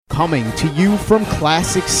Coming to you from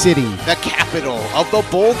Classic City, the capital of the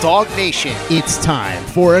Bulldog Nation. It's time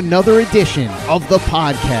for another edition of the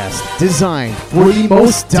podcast designed for the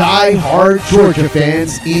most die-hard Georgia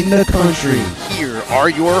fans in the country. Here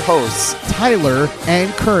are your hosts, Tyler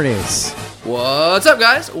and Curtis. What's up,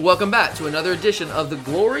 guys? Welcome back to another edition of the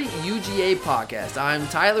Glory UGA podcast. I'm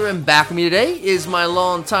Tyler, and back with me today is my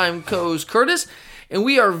longtime co-host, Curtis. And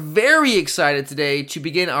we are very excited today to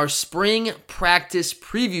begin our spring practice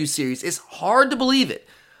preview series. It's hard to believe it,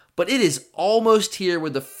 but it is almost here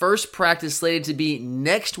with the first practice slated to be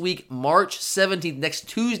next week, March 17th, next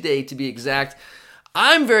Tuesday to be exact.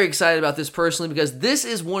 I'm very excited about this personally because this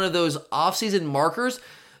is one of those off-season markers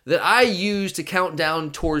that I use to count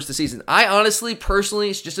down towards the season. I honestly, personally,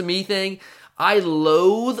 it's just a me thing. I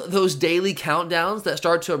loathe those daily countdowns that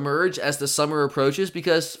start to emerge as the summer approaches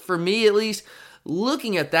because for me at least,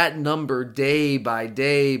 looking at that number day by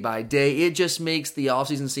day by day, it just makes the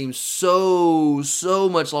offseason seem so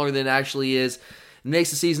much longer than it actually is. It makes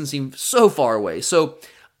the season seem so far away. So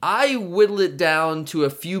I whittle it down to a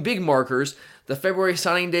few big markers. The February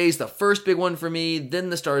signing day is the first big one for me, then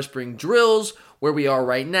the start of spring drills, where we are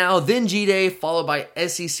right now, then G-Day, followed by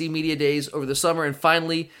SEC Media Days over the summer, and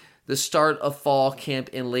finally the start of fall camp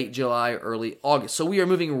in late July, early August. So we are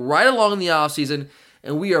moving right along in the offseason,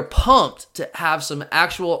 and we are pumped to have some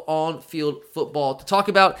actual on-field football to talk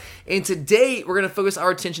about. And today, we're going to focus our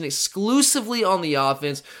attention exclusively on the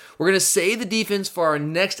offense. We're going to save the defense for our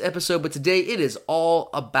next episode, but today it is all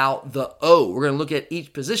about the O. We're going to look at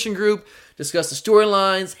each position group, discuss the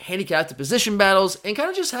storylines, handicap the position battles, and kind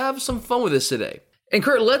of just have some fun with this today. And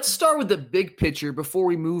Kurt, let's start with the big picture before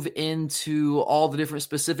we move into all the different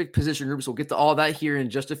specific position groups. We'll get to all that here in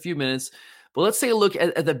just a few minutes. But let's take a look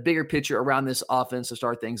at the bigger picture around this offense to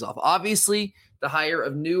start things off. Obviously, the hire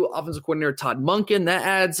of new offensive coordinator Todd Monken, that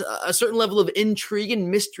adds a certain level of intrigue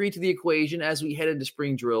and mystery to the equation as we head into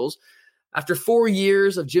spring drills. After 4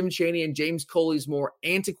 years of Jim Chaney and James Coley's more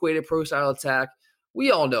antiquated pro-style attack,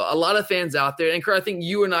 we all know, a lot of fans out there, and Kurt, I think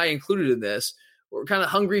you and I included in this, we're kind of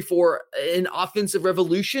hungry for an offensive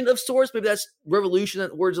revolution of sorts. Maybe that's revolution,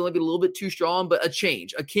 that word's only be a little bit too strong, but a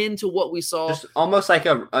change, akin to what we saw. Just almost like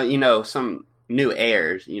some new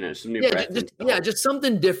airs, some new breath. Just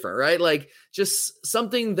something different, right? Like just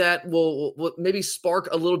something that will maybe spark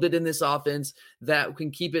a little bit in this offense that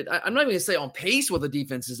can keep it. I'm not even going to say on pace with the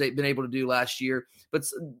defenses they've been able to do last year, but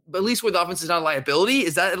at least where the offense is not a liability.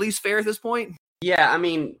 Is that at least fair at this point? Yeah, I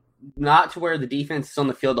mean, not to where the defense is on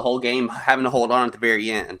the field the whole game, having to hold on at the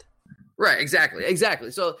very end. Right,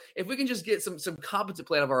 exactly. So if we can just get some competent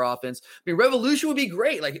play out of our offense, I mean, revolution would be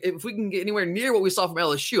great. Like if we can get anywhere near what we saw from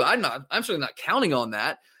LSU, I'm certainly not counting on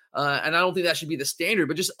that. And I don't think that should be the standard,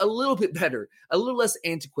 but just a little bit better, a little less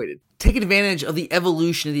antiquated. Take advantage of the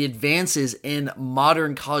evolution of the advances in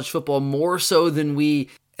modern college football more so than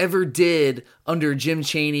we ever did under Jim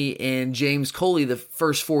Chaney and James Coley the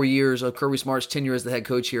first 4 years of Kirby Smart's tenure as the head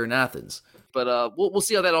coach here in Athens. But we'll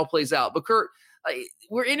see how that all plays out. But Kurt,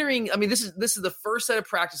 we're entering. I mean, this is the first set of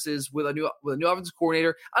practices with a new offensive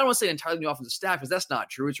coordinator. I don't want to say entirely new offensive staff because that's not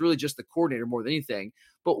true. It's really just the coordinator more than anything.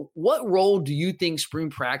 But what role do you think spring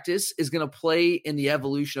practice is going to play in the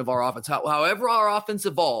evolution of our offense? However our offense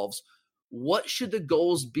evolves, what should the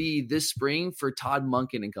goals be this spring for Todd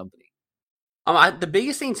Monken and company? The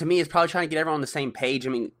biggest thing to me is probably trying to get everyone on the same page. I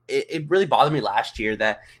mean, it really bothered me last year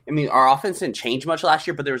that, our offense didn't change much last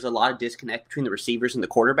year, but there was a lot of disconnect between the receivers and the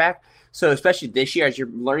quarterback. So especially this year, as you're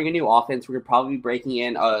learning a new offense, we're probably breaking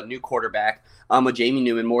in a new quarterback with Jamie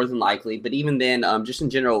Newman more than likely. But even then, just in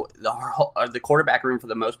general, the quarterback room for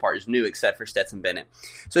the most part is new except for Stetson Bennett.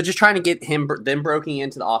 So just trying to get them broken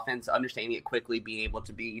into the offense, understanding it quickly, being able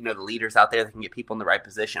to be, the leaders out there that can get people in the right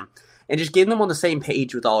position. And just getting them on the same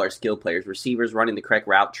page with all our skill players, receivers running the correct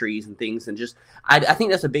route trees and things. And just, I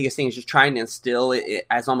think that's the biggest thing is just trying to instill it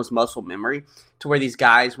as almost muscle memory to where these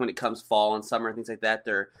guys, when it comes fall and summer and things like that,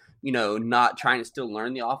 they're, not trying to still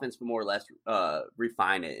learn the offense, but more or less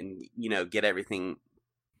refine it and, get everything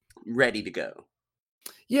ready to go.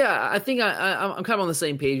 Yeah, I think I'm kind of on the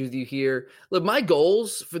same page with you here. Look, my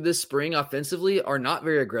goals for this spring offensively are not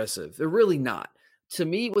very aggressive. They're really not. To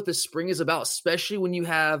me, what the spring is about, especially when you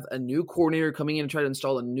have a new coordinator coming in and try to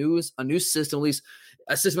install a new system, at least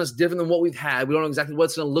a system that's different than what we've had. We don't know exactly what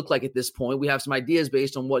it's going to look like at this point. We have some ideas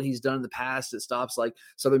based on what he's done in the past at stops like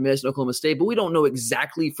Southern Miss and Oklahoma State, but we don't know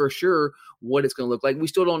exactly for sure what it's going to look like. We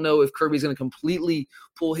still don't know if Kirby's going to completely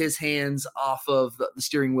pull his hands off of the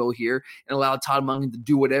steering wheel here and allow Todd Monken to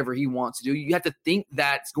do whatever he wants to do. You have to think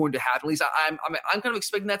that's going to happen. At least I'm kind of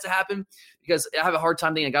expecting that to happen because I have a hard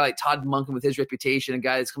time thinking a guy like Todd Monken with his reputation Nation, a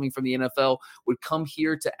guy that's coming from the NFL, would come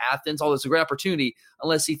here to Athens. Although it's a great opportunity,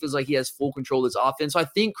 unless he feels like he has full control of his offense. So I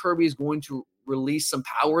think Kirby is going to release some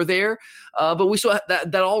power there, but we still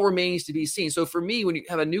that all remains to be seen. So for me, when you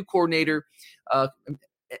have a new coordinator,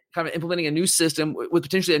 kind of implementing a new system with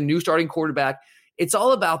potentially a new starting quarterback, it's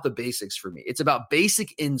all about the basics for me. It's about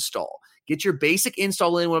basic install. Get your basic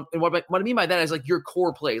install in. And what I mean by that is like your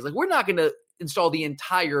core plays. Like we're not going to install the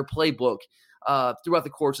entire playbook throughout the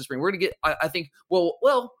course of spring. We're going to get, I think, well,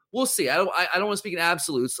 we'll see. I don't want to speak in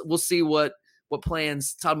absolutes. We'll see what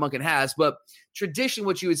plans Todd Monken has, but traditionally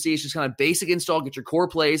what you would see is just kind of basic install, get your core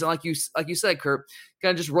plays. And like you said, Kurt,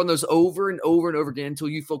 kind of just run those over and over and over again until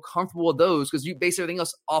you feel comfortable with those, because you base everything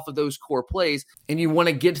else off of those core plays. And you want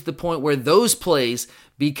to get to the point where those plays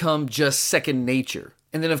become just second nature.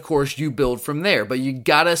 And then, of course, you build from there. But you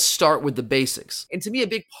got to start with the basics. And to me, a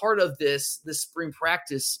big part of this spring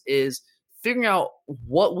practice is figuring out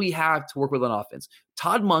what we have to work with on offense.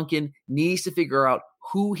 Todd Monken needs to figure out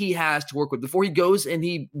who he has to work with before he goes and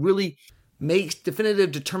he really makes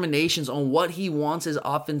definitive determinations on what he wants his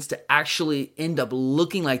offense to actually end up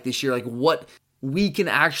looking like this year, like what we can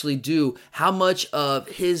actually do, how much of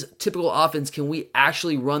his typical offense can we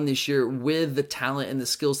actually run this year with the talent and the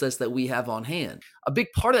skill sets that we have on hand. A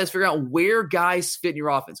big part of that is figuring out where guys fit in your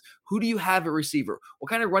offense. Who do you have at receiver? What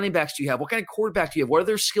kind of running backs do you have? What kind of quarterback do you have? What are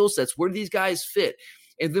their skill sets? Where do these guys fit?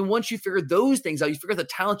 And then once you figure those things out, you figure out the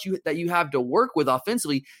talent that you have to work with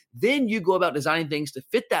offensively, then you go about designing things to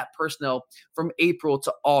fit that personnel from April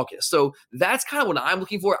to August. So that's kind of what I'm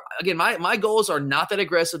looking for. Again, my goals are not that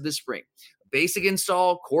aggressive this spring. Basic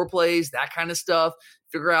install, core plays, that kind of stuff.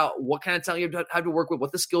 Figure out what kind of talent you have to work with,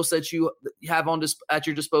 what the skill sets you have at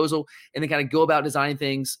your disposal, and then kind of go about designing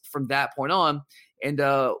things from that point on. And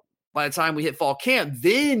by the time we hit fall camp,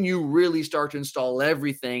 then you really start to install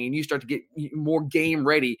everything and you start to get more game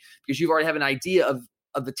ready because you've already have an idea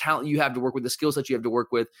of the talent you have to work with, the skills that you have to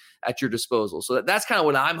work with at your disposal. So that's kind of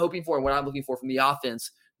what I'm hoping for and what I'm looking for from the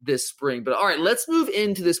offense this spring. But all right, let's move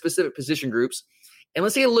into the specific position groups and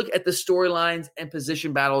let's take a look at the storylines and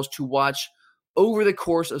position battles to watch over the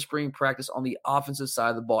course of spring practice on the offensive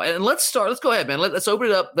side of the ball. And let's go ahead, man. Let's open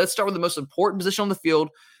it up. Let's start with the most important position on the field,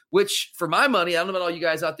 which for my money, I don't know about all you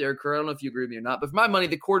guys out there, Kurt, I don't know if you agree with me or not, but for my money,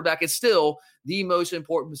 the quarterback is still the most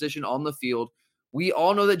important position on the field. We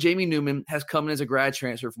all know that Jamie Newman has come in as a grad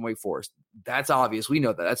transfer from Wake Forest. That's obvious. We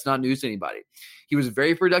know that. That's not news to anybody. He was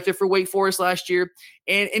very productive for Wake Forest last year.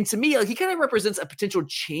 And to me, like, he kind of represents a potential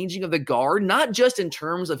changing of the guard, not just in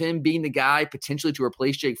terms of him being the guy potentially to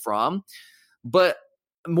replace Jake Fromm, but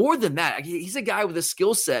more than that, he's a guy with a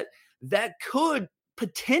skill set that could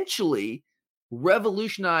potentially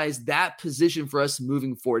revolutionize that position for us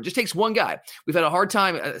moving forward. It just takes one guy. We've had a hard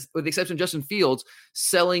time, with the exception of Justin Fields,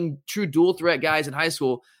 selling true dual threat guys in high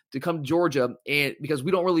school to come to Georgia, and because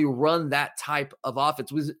we don't really run that type of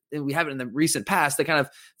offense. We have it in the recent past that kind of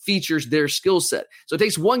features their skill set. So it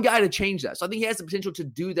takes one guy to change that. So I think he has the potential to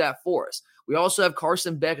do that for us. We also have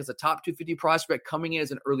Carson Beck as a top 250 prospect coming in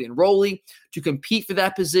as an early enrollee to compete for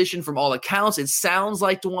that position. From all accounts, it sounds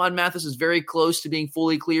like Dwan Mathis is very close to being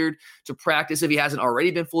fully cleared to practice if he hasn't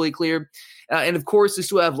already been fully cleared. And of course, we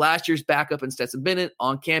still have last year's backup in Stetson Bennett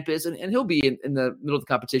on campus, and he'll be in the middle of the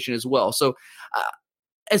competition as well. So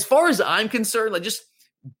as far as I'm concerned, like just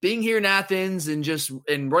being here in Athens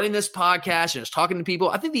and running this podcast and just talking to people,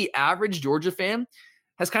 I think the average Georgia fan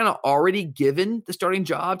has kind of already given the starting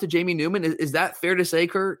job to Jamie Newman. Is that fair to say,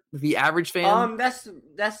 Kurt? The average fan? That's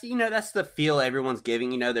the feel everyone's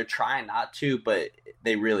giving. They're trying not to, but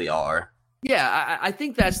they really are. Yeah, I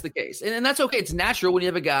think that's the case. And that's okay. It's natural when you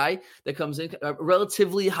have a guy that comes in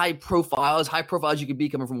relatively high profile, as high profile as you could be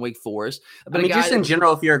coming from Wake Forest. But just in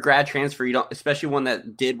general, if you're a grad transfer, you don't, especially one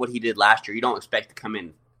that did what he did last year, you don't expect to come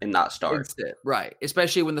in and not start. Right.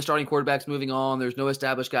 Especially when the starting quarterback's moving on, there's no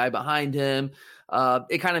established guy behind him.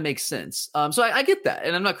 It kind of makes sense. So I get that.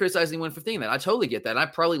 And I'm not criticizing anyone for thinking that. I totally get that. And I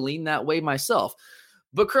probably lean that way myself.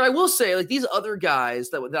 But Kurt, I will say, like, these other guys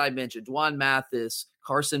that I mentioned, Dwan Mathis,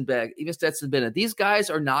 Carson Beck, even Stetson Bennett, these guys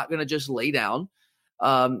are not going to just lay down.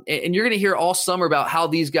 And you're going to hear all summer about how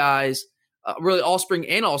these guys, really all spring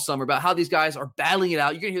and all summer, about how these guys are battling it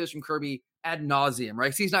out. You're going to hear this from Kirby ad nauseum,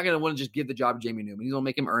 right? So he's not going to want to just give the job to Jamie Newman. He's going to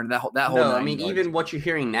make him earn that whole. No, I mean, even what you're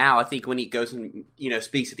hearing now, I think when he goes and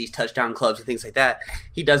speaks at these touchdown clubs and things like that,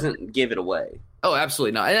 he doesn't give it away. Oh,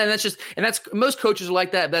 absolutely not. And that's most coaches are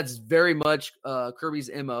like that. That's very much Kirby's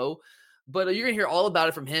MO. But you're gonna hear all about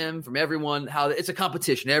it from him, from everyone. How it's a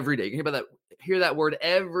competition every day. You can hear that word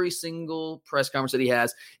every single press conference that he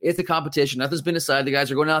has. It's a competition. Nothing's been decided. The guys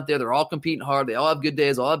are going out there. They're all competing hard. They all have good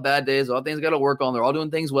days, all have bad days, all have things they got to work on. They're all doing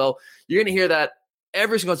things well. You're gonna hear that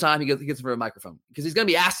every single time he gets in front of a microphone, because he's going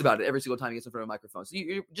to be asked about it every single time he gets in front of a microphone. So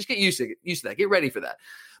you just get used to that. Get ready for that.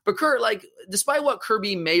 But Kurt, like, despite what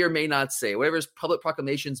Kirby may or may not say, whatever his public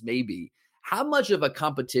proclamations may be, how much of a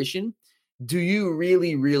competition do you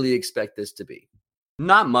really, really expect this to be?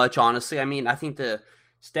 Not much, honestly. I mean, I think the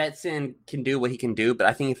Stetson can do what he can do, but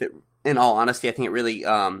I think in all honesty, I think it really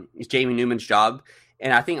is Jamie Newman's job.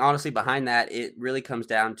 And I think, honestly, behind that, it really comes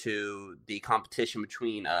down to the competition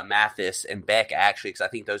between Mathis and Beck, actually, because I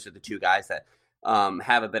think those are the two guys that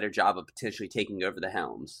have a better job of potentially taking over the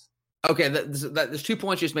helms. Okay, there's 2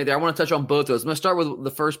 points you just made there. I want to touch on both those. I'm going to start with the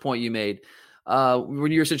first point you made.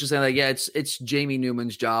 When you were essentially saying, like, yeah, it's Jamie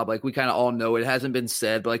Newman's job. Like, we kind of all know it. It hasn't been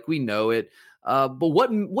said, but, like, we know it. But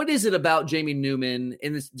what is it about Jamie Newman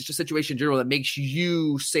in this just situation in general that makes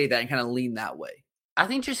you say that and kind of lean that way? I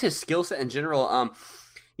think just his skill set in general.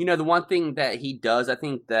 The one thing that he does, I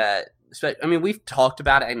think that, we've talked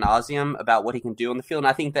about it ad nauseum about what he can do on the field. And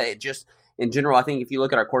I think that it just, in general, I think if you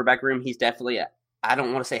look at our quarterback room, he's definitely, I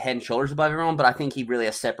don't want to say head and shoulders above everyone, but I think he really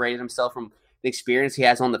has separated himself from the experience he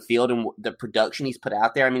has on the field and the production he's put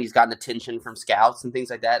out there. I mean, he's gotten attention from scouts and things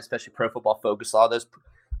like that, especially Pro Football Focus. A lot of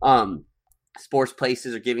those sports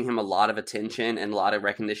places are giving him a lot of attention and a lot of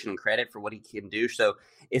recognition and credit for what he can do. So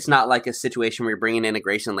it's not like a situation where you're bringing in a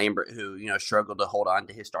Grayson Lambert who, struggled to hold on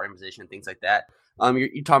to his starting position and things like that. You're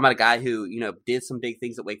talking about a guy who, did some big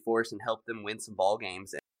things at Wake Forest and helped them win some ball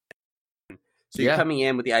games. So you're coming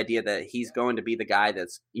in with the idea that he's going to be the guy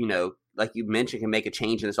that's, like you mentioned, can make a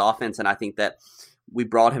change in this offense. And I think that we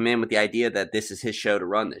brought him in with the idea that this is his show to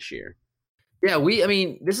run this year. Yeah,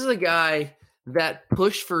 this is a guy that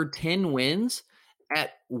pushed for 10 wins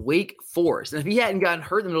at Wake Forest. And if he hadn't gotten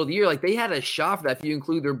hurt in the middle of the year, like, they had a shot for that. If you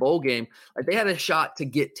include their bowl game, like, they had a shot to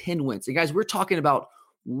get 10 wins. And guys, we're talking about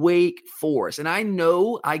Wake Forest. And I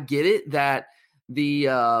know, I get it that the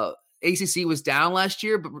ACC was down last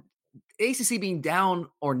year, but ACC being down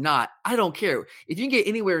or not, I don't care. If you can get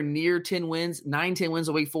anywhere near 10 wins, 9-10 wins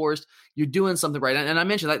at Wake Forest, you're doing something right. And I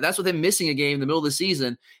mentioned that's with them missing a game in the middle of the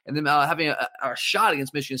season and then having a shot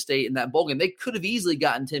against Michigan State in that bowl game. They could have easily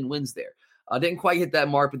gotten 10 wins there. Didn't quite hit that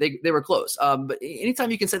mark, but they were close. But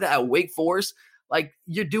anytime you can say that at Wake Forest, like,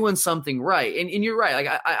 you're doing something right. And you're right.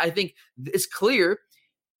 Like, I think it's clear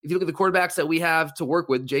if you look at the quarterbacks that we have to work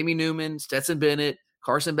with, Jamie Newman, Stetson Bennett,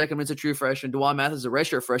 Carson Beckham is a true freshman. DeJuan Mathis is a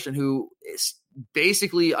redshirt freshman who is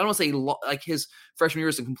basically, I don't want to say like his freshman year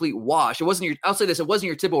was a complete wash. I'll say this, it wasn't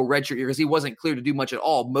your typical redshirt year because he wasn't clear to do much at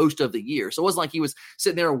all most of the year. So it wasn't like he was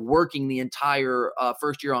sitting there working the entire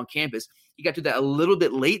first year on campus. He got to that a little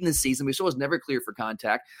bit late in the season, but he still was never clear for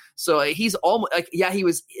contact. So he's almost like, yeah, he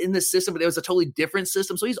was in the system, but it was a totally different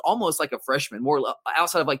system. So he's almost like a freshman, more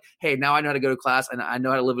outside of like, hey, now I know how to go to class and I know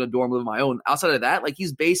how to live in a dorm, live on my own. Outside of that, like,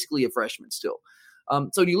 he's basically a freshman still.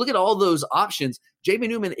 So when you look at all those options, Jamie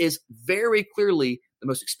Newman is very clearly the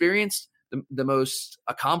most experienced, the most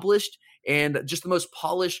accomplished, and just the most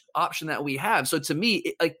polished option that we have. So to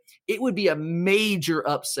me, it would be a major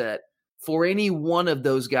upset for any one of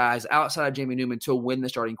those guys outside of Jamie Newman to win the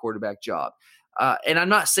starting quarterback job. And I'm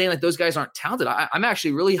not saying like those guys aren't talented. I'm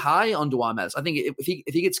actually really high on DeJuan Mathis. I think if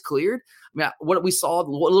he gets cleared, what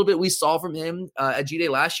little bit we saw from him at G-Day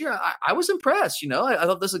last year, I was impressed. I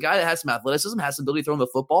thought this is a guy that has some athleticism, has some ability to throw the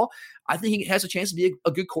football. I think he has a chance to be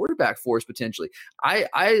a good quarterback for us potentially.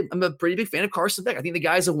 I'm a pretty big fan of Carson Beck. I think the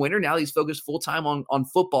guy's a winner now that he's focused full time on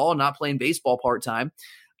football and not playing baseball part time.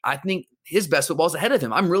 I think his best football is ahead of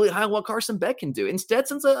him. I'm really high on what Carson Beck can do. And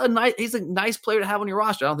Stetson's he's a nice player to have on your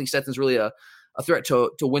roster. I don't think Stetson's really a threat to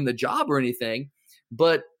win the job or anything,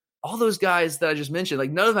 but all those guys that I just mentioned, like,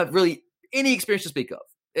 none of them have really any experience to speak of,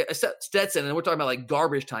 except Stetson, and we're talking about like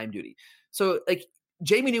garbage time duty. So like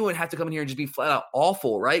Jamie Newman would have to come in here and just be flat out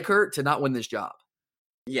awful, right, Kurt, to not win this job.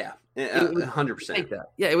 Yeah, 100%. Take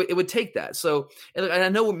that. Yeah, it would take that. So, and I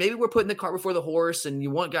know maybe we're putting the cart before the horse, and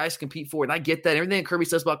you want guys to compete for it. And I get that. Everything that Kirby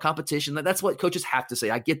says about competition, that's what coaches have to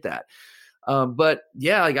say. I get that. But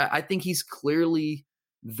yeah, like I think he's clearly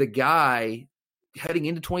the guy heading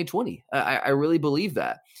into 2020. I really believe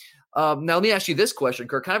that. Now, let me ask you this question,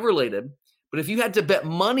 Kirk, kind of related, but if you had to bet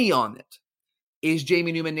money on it, is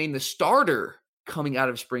Jamie Newman named the starter coming out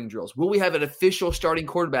of spring drills? Will we have an official starting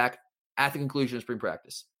quarterback at the conclusion of spring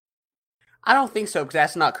practice? I don't think so, because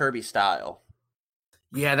that's not Kirby's style.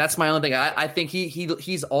 Yeah, that's my only thing. I think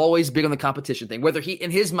he's always big on the competition thing, whether he,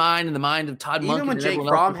 in his mind, in the mind of Todd Monken. Even when Jake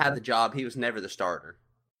Fromm had the job, he was never the starter.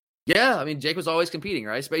 Yeah, I mean, Jake was always competing,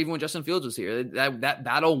 right? But even when Justin Fields was here, that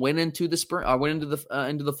battle went into the spring, went into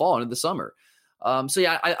the fall, into the summer. So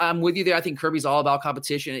yeah, I'm with you there. I think Kirby's all about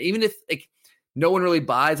competition. Even if like no one really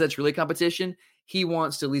buys that's really competition, he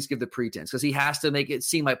wants to at least give the pretense because he has to make it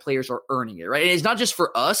seem like players are earning it, right? And it's not just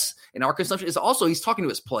for us in our consumption. It's also he's talking to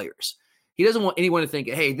his players. He doesn't want anyone to think,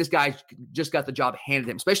 hey, this guy just got the job handed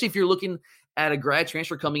him, especially if you're looking at a grad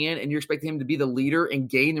transfer coming in and you're expecting him to be the leader and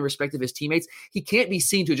gain the respect of his teammates. He can't be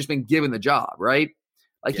seen to have just been given the job, right?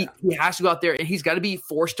 Like he has to go out there and he's got to be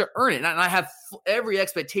forced to earn it. And I have every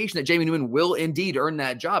expectation that Jamie Newman will indeed earn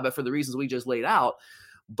that job for the reasons we just laid out.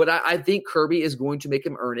 But I think Kirby is going to make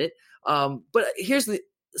him earn it. But here's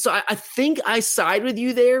I think I side with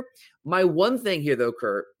you there. My one thing here, though,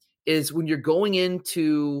 Kurt, is when you're going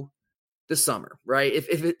into the summer, right?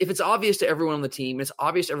 If it's obvious to everyone on the team, it's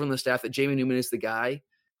obvious to everyone on the staff that Jamie Newman is the guy,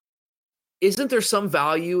 isn't there some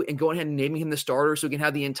value in going ahead and naming him the starter so we can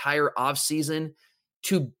have the entire offseason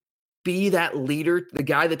to be that leader, the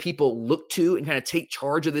guy that people look to and kind of take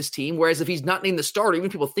charge of this team? Whereas if he's not named the starter, even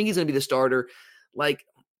if people think he's going to be the starter, like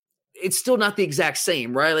it's still not the exact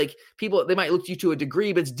same, right? Like people, they might look to you to a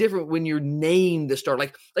degree, but it's different when you're named the starter.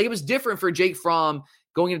 Like it was different for Jake Fromm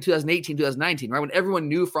going into 2018, 2019, right? When everyone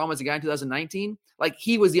knew Fromm was a guy in 2019, like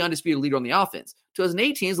he was the undisputed leader on the offense.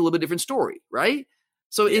 2018 is a little bit different story, right?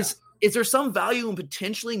 So is there some value in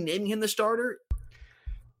potentially naming him the starter?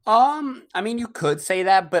 I mean, you could say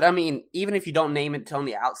that, but I mean, even if you don't name it on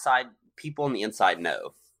the outside, people on the inside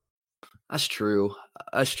know. That's true.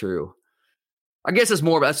 I guess it's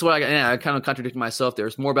more about, that's what I kind of contradicted myself there.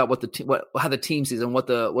 It's more about how the team sees and what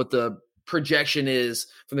the projection is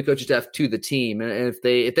from the coaching staff to the team. And if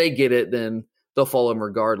they get it, then they'll follow him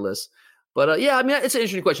regardless. But I mean, it's an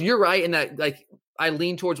interesting question. You're right in that, like, I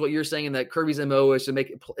lean towards what you're saying, and that Kirby's MO is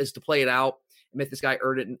to play it out and make this guy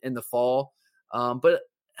earn it in the fall. But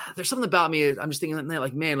there's something about me. I'm just thinking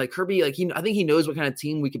like, man, like Kirby, like I think he knows what kind of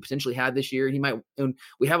team we could potentially have this year. And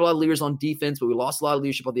we have a lot of leaders on defense, but we lost a lot of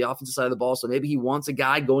leadership on the offensive side of the ball. So maybe he wants a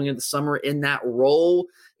guy going into the summer in that role,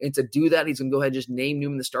 and to do that, he's going to go ahead and just name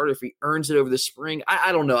Newman the starter if he earns it over the spring.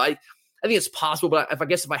 I don't know. I think it's possible, but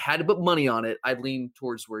if I had to put money on it, I'd lean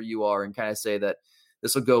towards where you are and kind of say that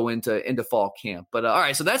this will go into fall camp. But all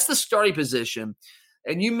right, so that's the starting position.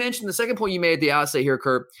 And you mentioned the second point you made at the outset here,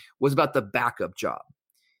 Kurt, was about the backup job.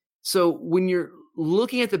 So when you're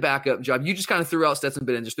looking at the backup job, you just kind of threw out Stetson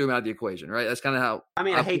Bennett and just threw him out of the equation, right? That's kind of how. I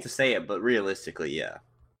mean, I hate to say it, but realistically, yeah.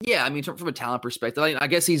 Yeah, I mean, from a talent perspective, I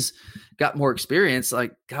guess he's got more experience.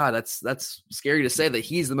 Like, God, that's scary to say that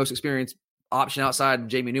he's the most experienced option outside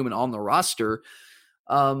Jamie Newman on the roster.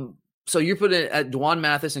 So you're putting it at Dwan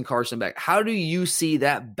Mathis and Carson Beck. How do you see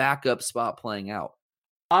that backup spot playing out?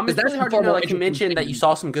 It's really hard to know. Like you mentioned that you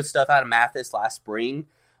saw some good stuff out of Mathis last spring,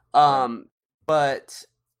 but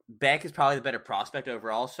Beck is probably the better prospect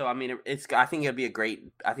overall. So I mean, I think it'll be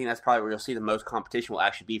I think that's probably where you'll see the most competition will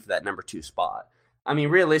actually be for that number 2 spot. I mean,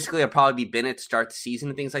 realistically, it'll probably be Bennett to start the season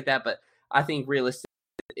and things like that. But I think realistically,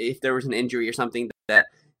 if there was an injury or something, that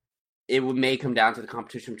it may come down to the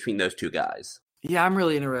competition between those 2 guys. Yeah, I'm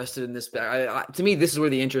really interested in this. To me, this is where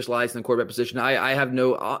the interest lies in the quarterback position. I have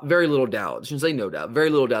very little doubt. I shouldn't say no doubt. Very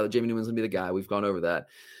little doubt that Jamie Newman's going to be the guy. We've gone over that.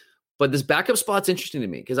 But this backup spot's interesting to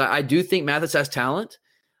me because I do think Mathis has talent.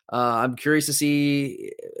 I'm curious to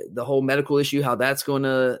see the whole medical issue, how that's going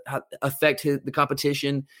to affect the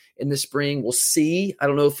competition in the spring. We'll see. I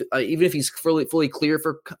don't know if even if he's fully clear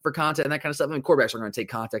for contact and that kind of stuff. I mean, quarterbacks are going to take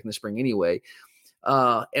contact in the spring anyway.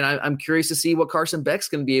 And I'm curious to see what Carson Beck's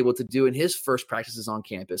going to be able to do in his first practices on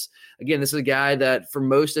campus. Again, this is a guy that for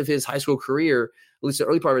most of his high school career, at least the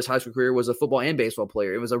early part of his high school career, was a football and baseball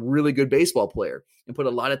player. It was a really good baseball player and put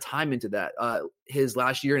a lot of time into that. His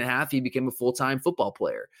last year and a half, he became a full-time football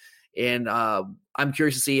player. And I'm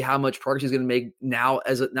curious to see how much progress he's going to make now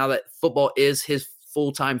that football is his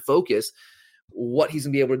full-time focus, what he's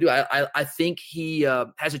going to be able to do. I think he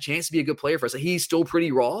has a chance to be a good player for us. He's still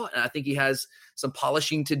pretty raw, and I think he has some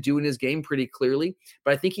polishing to do in his game pretty clearly.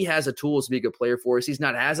 But I think he has the tools to be a good player for us. He's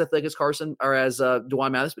not as athletic as Carson or as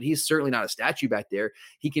Dwan Mathis, but he's certainly not a statue back there.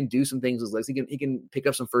 He can do some things with his legs. He can pick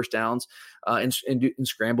up some first downs and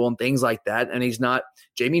scramble and things like that. And he's not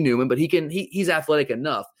Jamie Newman, but he's athletic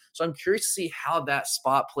enough. So I'm curious to see how that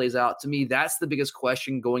spot plays out. To me, that's the biggest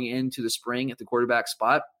question going into the spring at the quarterback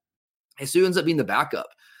spot. It's who ends up being the backup.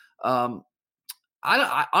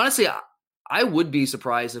 Honestly, I would be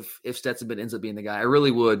surprised if Stetson Bennett ends up being the guy. I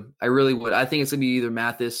really would. I think it's going to be either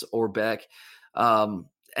Mathis or Beck.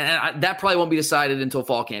 That probably won't be decided until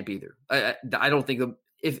fall camp either. I don't think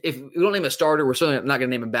if we don't name a starter, we're certainly not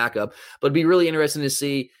going to name a backup. But it'd be really interesting to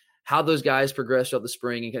see how those guys progress throughout the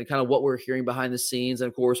spring and kind of what we're hearing behind the scenes. And,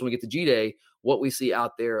 of course, when we get to G-Day, what we see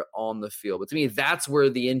out there on the field. But to me, that's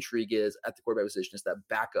where the intrigue is at the quarterback position, is that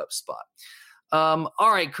backup spot. All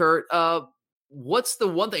right, Kurt, what's the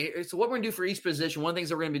one thing? So what we're going to do for each position, one of the things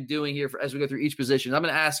that we're going to be doing here as we go through each position, I'm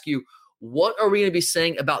going to ask you, what are we going to be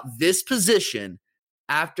saying about this position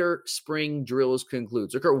after spring drills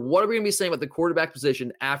concludes? Okay, what are we going to be saying about the quarterback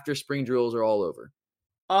position after spring drills are all over?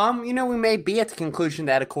 We may be at the conclusion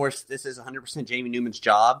that, of course, this is 100% Jamie Newman's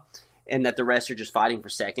job and that the rest are just fighting for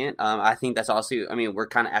second. I think that's also, we're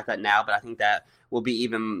kind of at that now, but I think that will be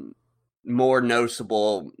even more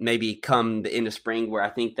noticeable maybe come the end of spring, where I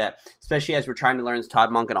think that, especially as we're trying to learn this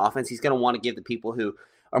Todd Monken offense, he's going to want to give the people who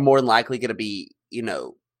are more than likely going to be,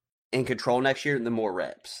 in control next year, the more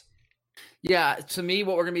reps. Yeah, to me,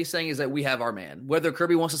 what we're going to be saying is that we have our man. Whether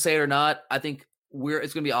Kirby wants to say it or not, I think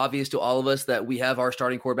it's going to be obvious to all of us that we have our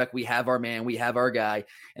starting quarterback, we have our man, we have our guy,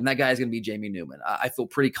 and that guy is going to be Jamie Newman. I feel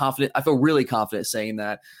pretty confident. I feel really confident saying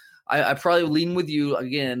that. I probably lean with you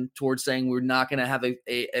again towards saying we're not going to have an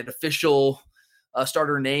official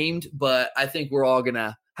starter named, but I think we're all going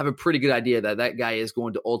to have a pretty good idea that guy is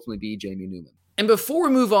going to ultimately be Jamie Newman. And before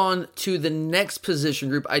we move on to the next position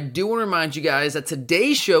group, I do want to remind you guys that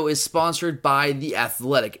today's show is sponsored by The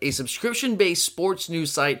Athletic, a subscription-based sports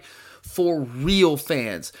news site for real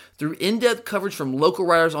fans. Through in-depth coverage from local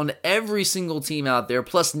writers on every single team out there,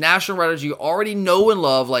 plus national writers you already know and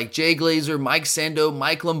love like Jay Glazer, Mike Sando,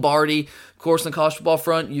 Mike Lombardi. Of course, on the college football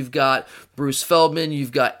front, you've got Bruce Feldman,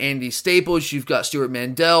 you've got Andy Staples, you've got Stuart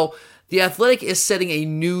Mandel. The Athletic is setting a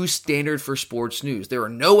new standard for sports news. There are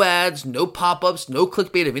no ads, no pop-ups, no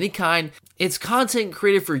clickbait of any kind. It's content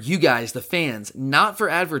created for you guys, the fans, not for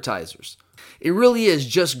advertisers. It really is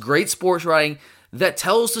just great sports writing that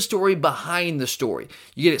tells the story behind the story.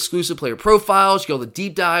 You get exclusive player profiles, you get all the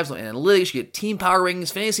deep dives on analytics, you get team power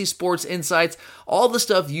rankings, fantasy sports insights, all the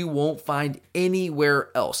stuff you won't find anywhere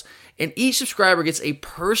else. And each subscriber gets a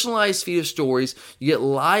personalized feed of stories, you get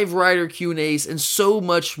live writer Q&As, and so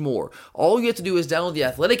much more. All you have to do is download the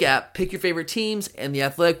Athletic app, pick your favorite teams, and the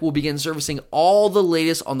Athletic will begin servicing all the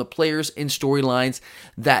latest on the players and storylines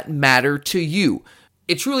that matter to you.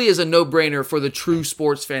 It truly is a no-brainer for the true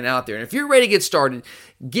sports fan out there. And if you're ready to get started,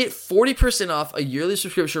 get 40% off a yearly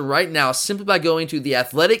subscription right now simply by going to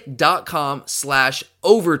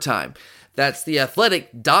theathletic.com/overtime. That's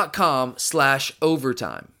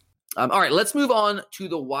theathletic.com/overtime. All right, let's move on to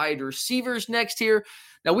the wide receivers next here.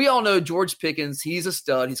 Now, we all know George Pickens. He's a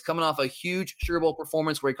stud. He's coming off a huge Sugar Bowl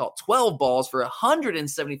performance where he caught 12 balls for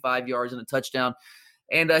 175 yards and a touchdown.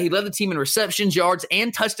 And he led the team in receptions, yards,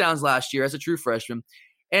 and touchdowns last year as a true freshman.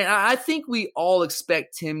 And I think we all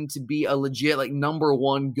expect him to be a legit, number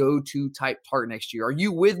one go-to type target next year. Are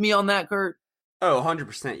you with me on that, Kurt? Oh,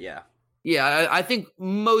 100%, yeah. Yeah, I think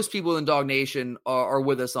most people in Dog Nation are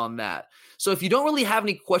with us on that. So if you don't really have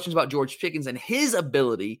any questions about George Pickens and his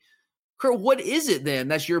ability, Kurt, what is it then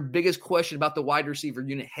that's your biggest question about the wide receiver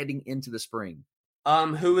unit heading into the spring?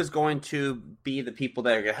 Who is going to be the people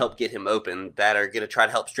that are going to help get him open, that are going to try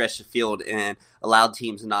to help stretch the field and allow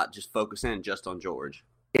teams to not just focus in just on George?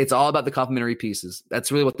 It's all about the complementary pieces.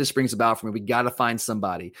 That's really what this spring's about for me. We got to find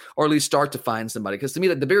somebody, or at least start to find somebody. Because to me,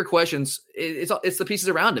 the bigger questions, it's the pieces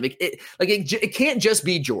around him. It can't just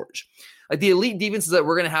be George. The elite defenses that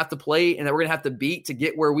we're going to have to play and that we're going to have to beat to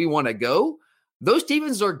get where we want to go, those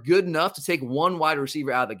defenses are good enough to take one wide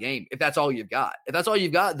receiver out of the game if that's all you've got. If that's all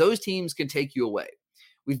you've got, those teams can take you away.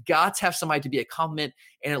 We've got to have somebody to be a complement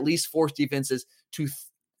and at least force defenses to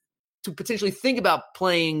potentially think about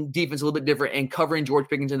playing defense a little bit different and covering George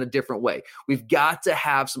Pickens in a different way. We've got to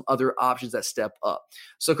have some other options that step up.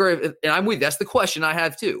 So, Kurt, and I'm with you. That's the question I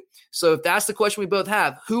have too. So if that's the question we both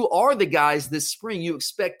have, who are the guys this spring you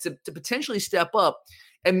expect to potentially step up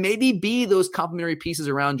and maybe be those complementary pieces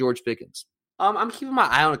around George Pickens? I'm keeping my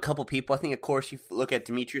eye on a couple people. I think, of course, you look at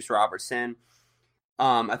Demetrius Robertson.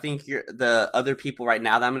 I think the other people right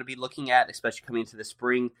now that I'm going to be looking at, especially coming into the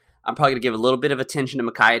spring, I'm probably going to give a little bit of attention to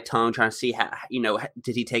Micaiah Tone, trying to see how,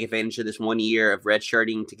 did he take advantage of this 1 year of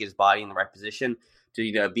redshirting to get his body in the right position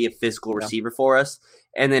to be a physical receiver for us.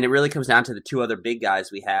 And then it really comes down to the two other big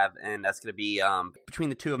guys we have, and that's going to be between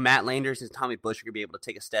the two of Matt Landers and Tommy Bush are going to be able to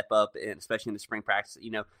take a step up, and especially in the spring practice.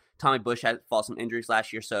 Tommy Bush had fought some injuries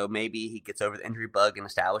last year, so maybe he gets over the injury bug and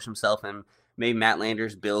establish himself, and maybe Matt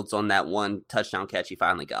Landers builds on that one touchdown catch he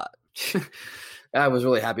finally got. I was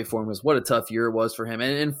really happy for him because what a tough year it was for him.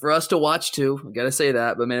 And for us to watch too, I got to say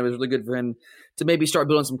that. But, man, it was really good for him to maybe start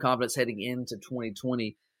building some confidence heading into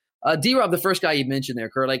 2020. D-Rob, the first guy you mentioned there,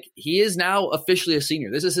 Kurt, he is now officially a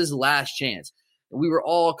senior. This is his last chance. We were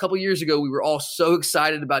all, a couple years ago, we were all so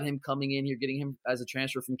excited about him coming in here, getting him as a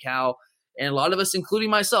transfer from Cal. And a lot of us, including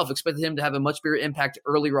myself, expected him to have a much bigger impact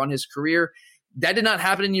earlier on his career. That did not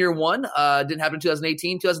happen in year one. Didn't happen in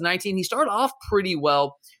 2018. 2019, he started off pretty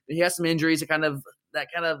well. But he had some injuries that kind of that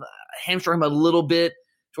kind of hamstrung him a little bit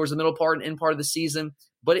towards the middle part and end part of the season.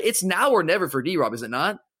 But it's now or never for D-Rob, is it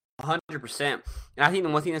not? 100%. And I think the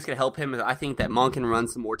one thing that's going to help him is I think that Monk can run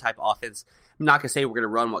some more type of offense. I'm not going to say we're going to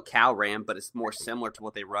run what Cal ran, but it's more similar to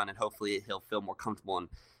what they run, and hopefully he'll feel more comfortable, and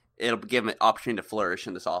it'll give him an opportunity to flourish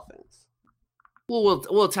in this offense. Well,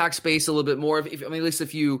 we'll attack space a little bit more. At least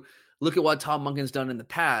if you look at what Tom Monken's done in the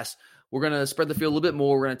past, we're going to spread the field a little bit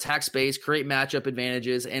more. We're going to attack space, create matchup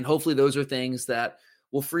advantages, and hopefully those are things that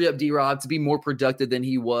will free up D-Rob to be more productive than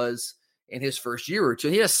he was in his first year or two.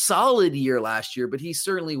 He had a solid year last year, but he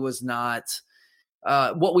certainly was not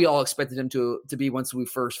what we all expected him to be once we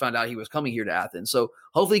first found out he was coming here to Athens. So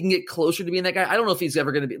hopefully he can get closer to being that guy. I don't know if he's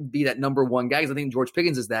ever going to be that number one guy, because I think George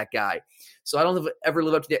Pickens is that guy. So I don't know if ever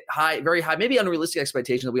live up to the very high, maybe unrealistic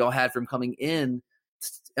expectation that we all had from coming in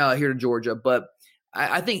here to Georgia. But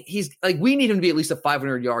I think he's like, we need him to be at least a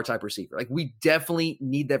 500-yard type receiver. Like, we definitely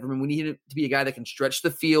need that from him. We need him to be a guy that can stretch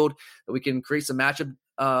the field, that we can create some matchups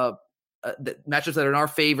that are in our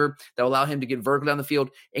favor, that will allow him to get vertical down the field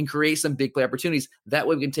and create some big play opportunities. That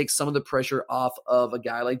way we can take some of the pressure off of a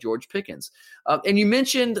guy like George Pickens. And you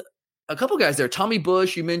mentioned a couple guys there, Tommy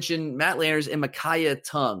Bush, you mentioned Matt Landers and Micaiah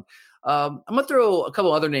Tongue. I'm going to throw a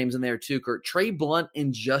couple other names in there too, Kurt. Trey Blunt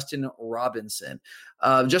and Justin Robinson.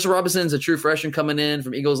 Justin Robinson's a true freshman coming in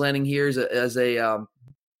from Eagles Landing here as a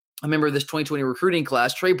member of this 2020 recruiting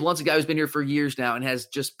class. Trey Blunt's a guy who's been here for years now and has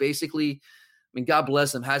just basically, God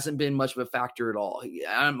bless him, hasn't been much of a factor at all.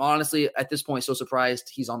 I'm honestly, at this point, so surprised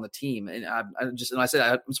he's on the team. And I'm surprised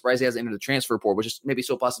he hasn't entered the transfer portal, which is maybe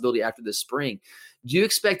still a possibility after this spring. Do you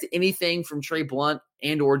expect anything from Trey Blunt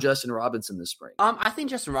and or Justin Robinson this spring? I think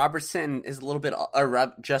Justin Robinson's a little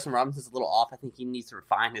off. I think he needs to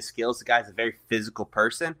refine his skills. The guy's a very physical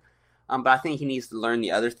person. But I think he needs to learn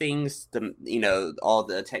the other things, all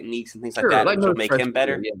the techniques and things like that, which will make him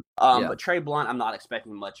better. But Trey Blunt, I'm not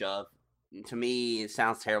expecting much of. To me, it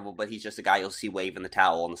sounds terrible, but he's just a guy you'll see waving the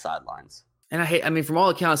towel on the sidelines. And from all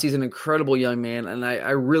accounts, he's an incredible young man, and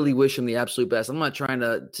I really wish him the absolute best. I'm not trying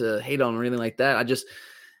to hate on him or anything like that.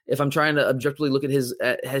 If I'm trying to objectively look at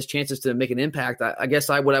his chances to make an impact, I guess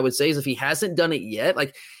what I would say is, if he hasn't done it yet,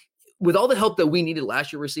 like with all the help that we needed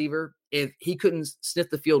last year receiver, if he couldn't sniff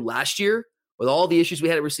the field last year with all the issues we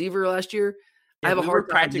had at receiver last year, I have a hard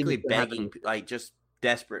time practically begging, like just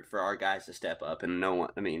desperate for our guys to step up, and no one.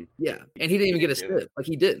 And he didn't even get a sniff. Like,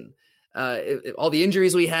 he didn't. All the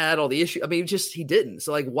injuries we had, all the issues. He didn't.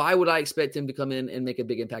 So, like, why would I expect him to come in and make a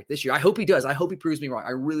big impact this year? I hope he does. I hope he proves me wrong.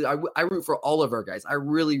 I root for all of our guys. I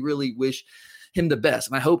really, really wish him the best,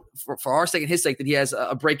 and I hope for our sake and his sake that he has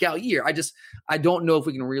a breakout year. I don't know if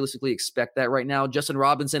we can realistically expect that right now. Justin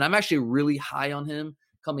Robinson, I'm actually really high on him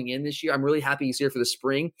coming in this year. I'm really happy he's here for the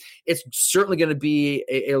spring. It's certainly going to be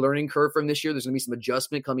a learning curve from this year. There's going to be some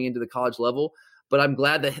adjustment coming into the college level, but I'm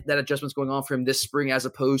glad that adjustment's going on for him this spring as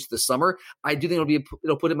opposed to the summer. I do think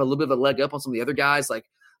it'll put him a little bit of a leg up on some of the other guys like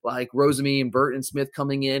Rosemy and Burton Smith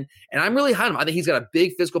coming in. And I'm really high on him. I think he's got a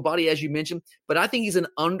big physical body, as you mentioned, but I think he's an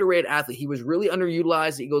underrated athlete. He was really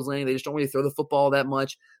underutilized at Eagles Landing. They just don't really throw the football that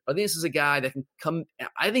much. But I think this is a guy that can come.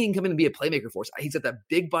 I think he can come in and be a playmaker for us. He's got that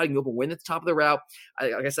big body, can go up and win at the top of the route. I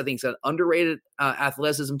think he's got an underrated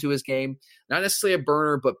athleticism to his game. Not necessarily a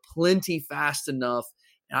burner, but plenty fast enough.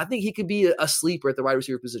 And I think he could be a sleeper at the wide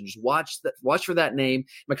receiver position. Just watch for that name.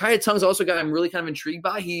 Micaiah Tongue's also a guy I'm really kind of intrigued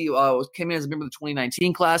by. He came in as a member of the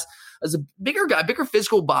 2019 class as a bigger guy, bigger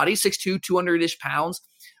physical body, 6'2", 200-ish pounds.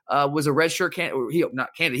 Was a redshirt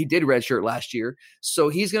candidate. He did redshirt last year. So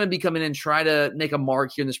he's going to be coming in and try to make a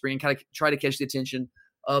mark here in the spring and kind of try to catch the attention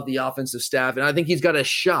of the offensive staff. And I think he's got a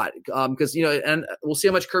shot because, and we'll see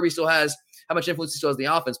how much Kirby still has, how much influence he still has in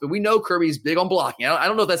the offense. But we know Kirby's big on blocking. I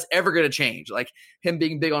don't know if that's ever going to change, like him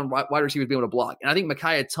being big on wide receivers being able to block. And I think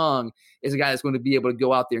Micaiah Tongue is a guy that's going to be able to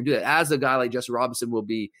go out there and do that, as a guy like Justin Robinson will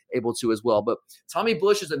be able to as well. But Tommy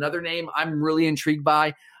Bush is another name I'm really intrigued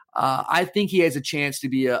by. I think he has a chance to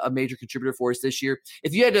be a major contributor for us this year.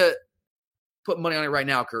 If you had to put money on it right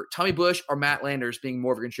now, Kurt, Tommy Bush or Matt Landers being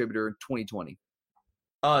more of a contributor in 2020?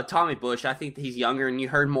 Tommy Bush. I think that he's younger, and you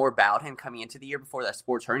heard more about him coming into the year before that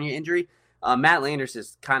sports hernia injury. Matt Landers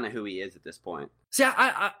is kind of who he is at this point. See,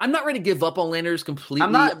 I'm not ready to give up on Landers completely.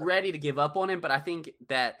 I'm not ready to give up on him, but I think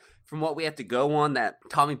that from what we have to go on, that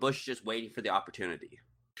Tommy Bush is just waiting for the opportunity.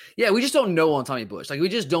 Yeah, we just don't know on Tommy Bush. Like, we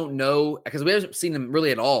just don't know because we haven't seen him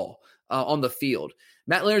really at all on the field.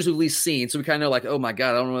 Matt Landers we've at least seen, so we kind of know, like, oh my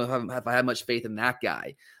God, I don't know if I have much faith in that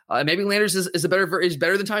guy. Maybe Landers is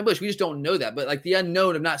better than Tommy Bush. We just don't know that. But like the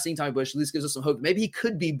unknown of not seeing Tommy Bush at least gives us some hope. Maybe he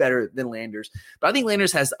could be better than Landers. But I think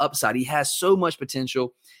Landers has the upside. He has so much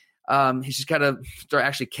potential. He's just got to start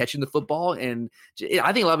actually catching the football. And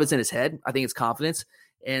I think a lot of it's in his head. I think it's confidence.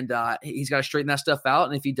 And he's got to straighten that stuff out.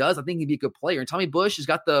 And if he does, I think he'd be a good player. And Tommy Bush has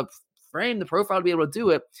got the frame, the profile to be able to do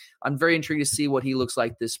it. I'm very intrigued to see what he looks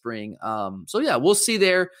like this spring. So yeah, we'll see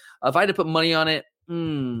there. If I had to put money on it,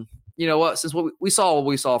 you know what? Since what we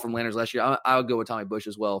saw from Landers last year, I would go with Tommy Bush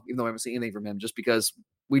as well, even though I haven't seen anything from him, just because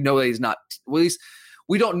we know that he's not. Well, at least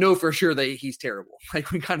we don't know for sure that he's terrible.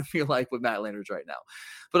 Like we kind of feel like with Matt Landers right now.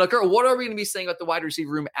 But Kurt, what are we going to be saying about the wide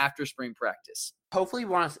receiver room after spring practice? Hopefully,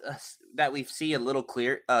 we want that we see a little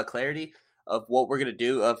clarity of what we're going to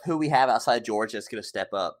do, of who we have outside George that's going to step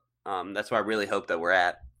up. That's where I really hope that we're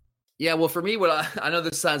at. Yeah, well, for me, what I know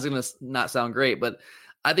this sounds going to not sound great, but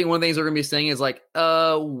I think one of the things we're going to be saying is like,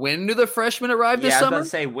 when do the freshmen arrive this summer? I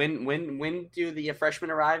was going to say, when do the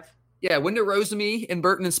freshmen arrive? Yeah, when do Rosemy and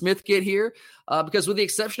Burton and Smith get here? Because with the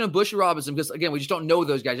exception of Bush and Robinson, because again, we just don't know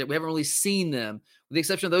those guys yet. We haven't really seen them. With the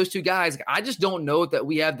exception of those two guys, I just don't know that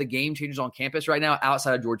we have the game changers on campus right now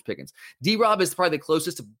outside of George Pickens. D-Rob is probably the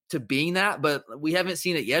closest to being that, but we haven't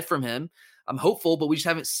seen it yet from him. I'm hopeful, but we just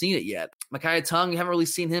haven't seen it yet. Micaiah Tongue, we haven't really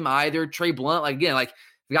seen him either. Trey Blunt, the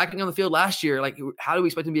guy came on the field last year. Like, how do we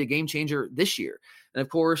expect him to be a game changer this year? And of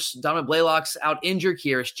course, Donovan Blaylock's out injured.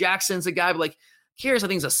 Kearis Jackson's a guy, but Kearis, I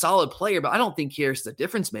think, is a solid player, but I don't think Kearis is a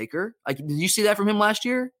difference maker. Did you see that from him last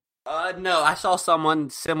year? No, I saw someone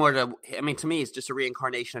similar to me, it's just a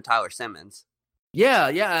reincarnation of Tyler Simmons.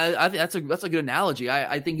 Yeah, I think that's a good analogy.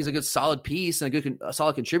 I think he's a good solid piece and a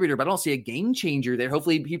solid contributor, but I don't see a game changer there.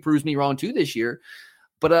 Hopefully he proves me wrong too this year.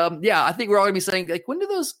 But I think we're all gonna be saying, when do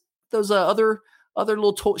those other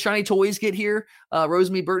little shiny toys get here?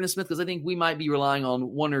 Rosemy, Burton, and Smith, because I think we might be relying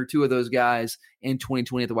on one or two of those guys in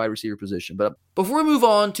 2020 at the wide receiver position. But before we move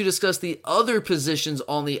on to discuss the other positions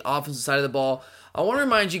on the offensive side of the ball, I want to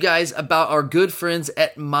remind you guys about our good friends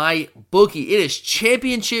at MyBookie. It is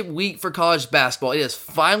championship week for college basketball. It has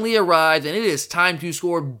finally arrived, and it is time to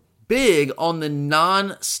score big on the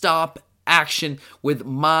non-stop action with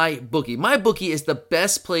MyBookie. MyBookie is the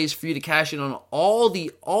best place for you to cash in on all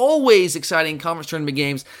the always exciting conference tournament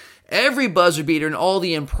games, every buzzer beater, and all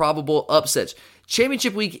the improbable upsets.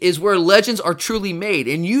 Championship week is where legends are truly made,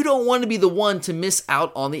 and you don't want to be the one to miss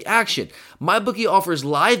out on the action. MyBookie offers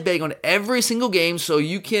live betting on every single game, so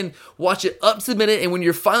you can watch it up to the minute, and when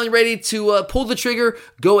you're finally ready to pull the trigger,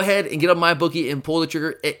 go ahead and get on MyBookie and pull the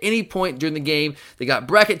trigger at any point during the game. They got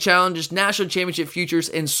bracket challenges, national championship futures,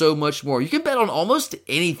 and so much more. You can bet on almost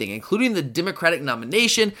anything, including the Democratic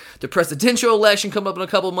nomination, the presidential election coming up in a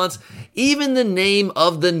couple months, even the name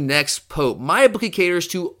of the next pope. MyBookie caters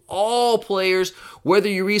to all players, whether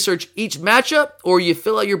you research each matchup or you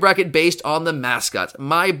fill out your bracket based on the mascots.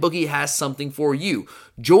 MyBookie has something for you.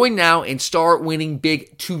 Join now and start winning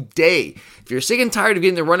big today. If you're sick and tired of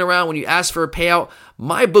getting the runaround when you ask for a payout,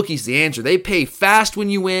 MyBookie's the answer. They pay fast when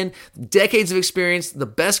you win, decades of experience, the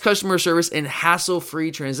best customer service, and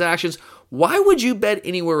hassle-free transactions. Why would you bet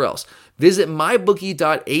anywhere else? Visit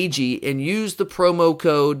mybookie.ag and use the promo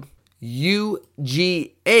code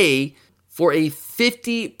UGA for a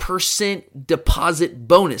 50% deposit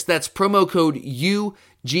bonus. That's promo code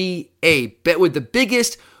UGA. Bet with the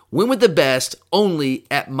biggest, win with the best, only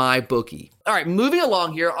at MyBookie. All right, moving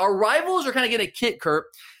along here. Our rivals are kind of getting a kick, Kurt.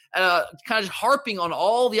 Kind of just harping on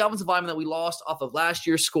all the offensive linemen that we lost off of last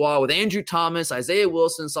year's squad with Andrew Thomas, Isaiah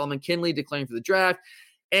Wilson, Solomon Kinley declaring for the draft.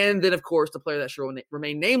 And then, of course, the player that should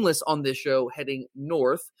remain nameless on this show heading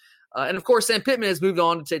north. And, of course, Sam Pittman has moved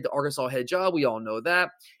on to take the Arkansas head job. We all know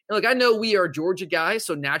that. And, look, I know we are Georgia guys,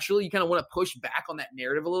 so naturally you kind of want to push back on that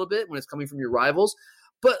narrative a little bit when it's coming from your rivals.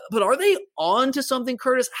 But are they on to something,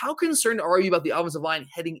 Curtis? How concerned are you about the offensive line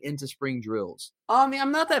heading into spring drills? I'm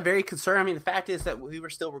not that very concerned. The fact is that we were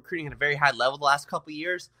still recruiting at a very high level the last couple of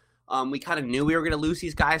years. We kind of knew we were going to lose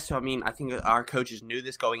these guys. So, I think our coaches knew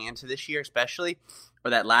this going into this year, especially,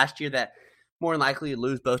 or that last year, that more than likely to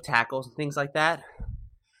lose both tackles and things like that.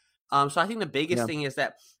 So I think the biggest thing is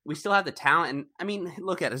that we still have the talent. And,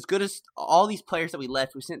 look at as good as all these players that we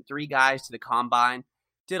left. We sent 3 guys to the combine,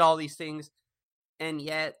 did all these things, and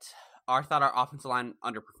yet I thought our offensive line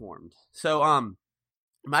underperformed. So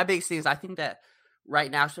my biggest thing is I think that right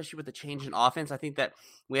now, especially with the change in offense, I think that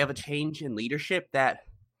we have a change in leadership that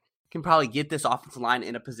can probably get this offensive line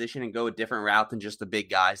in a position and go a different route than just the big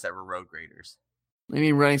guys that were road graders.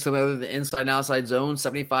 Running some other the inside and outside zone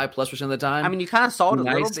 75+% of the time. You kind of saw it a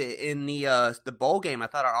little bit in the bowl game. I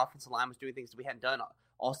thought our offensive line was doing things that we hadn't done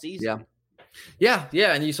all season. Yeah.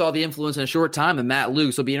 And you saw the influence in a short time of Matt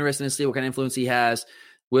Luke. So it'll be interesting to see what kind of influence he has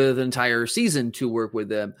with an entire season to work with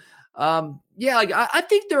them. I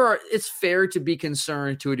think it's fair to be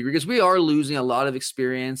concerned to a degree because we are losing a lot of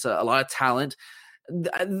experience, a lot of talent.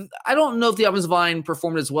 I don't know if the offensive line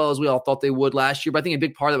performed as well as we all thought they would last year, but I think a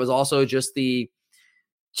big part of it was also just the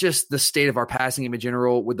state of our passing game in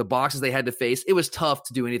general with the boxes they had to face. It was tough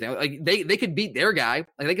to do anything. Like they could beat their guy,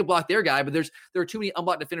 like they could block their guy, but there are too many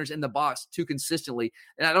unblocked defenders in the box too consistently.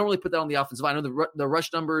 And I don't really put that on the offensive line. I know the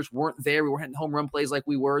rush numbers weren't there. We weren't hitting home run plays like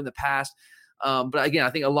we were in the past. But again,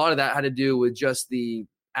 I think a lot of that had to do with just the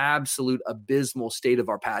absolute abysmal state of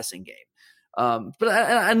our passing game.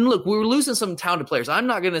 And look, we were losing some talented players. I'm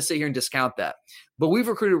not going to sit here and discount that, but we've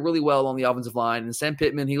recruited really well on the offensive line. And Sam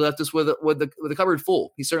Pittman, he left us with the cupboard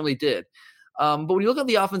full. He certainly did. But when you look at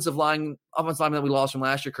the offensive lineman that we lost from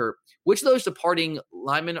last year, Kurt, which of those departing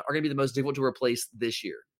linemen are going to be the most difficult to replace this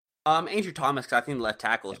year? Andrew Thomas, because I think left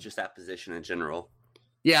tackle is just that position in general.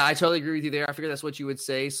 Yeah, I totally agree with you there. I figured that's what you would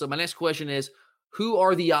say. So my next question is, who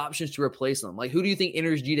are the options to replace them? Like, who do you think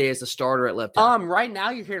enters G-Day as the starter at left tackle? Right now,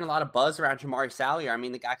 you're hearing a lot of buzz around Jamari Salyer. I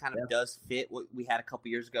mean, the guy kind of does fit what we had a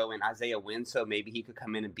couple years ago in Isaiah Wynn, so maybe he could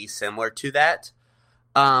come in and be similar to that.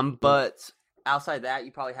 But outside that,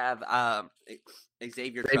 you probably have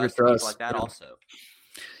Xavier Truss, people like that also.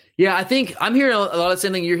 Yeah, I think I'm hearing a lot of the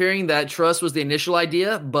same thing you're hearing, that Truss was the initial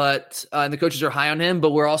idea, but and the coaches are high on him.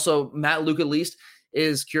 But we're also, Matt Luke at least,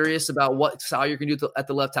 is curious about what Salyer can do at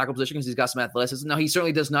the left tackle position because he's got some athleticism. Now, he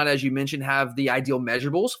certainly does not, as you mentioned, have the ideal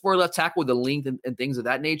measurables for a left tackle with the length and things of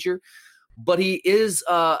that nature. But he is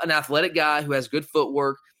an athletic guy who has good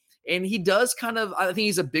footwork. And he does I think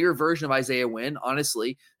he's a bigger version of Isaiah Wynn,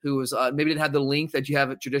 honestly, who was maybe didn't have the length that you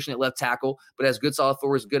have traditionally at left tackle, but has good solid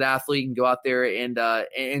forwards, good athlete, and go out there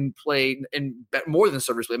and play and more than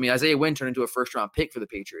serviceably. I mean, Isaiah Wynn turned into a first-round pick for the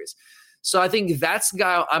Patriots. So I think that's the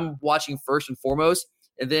guy I'm watching first and foremost.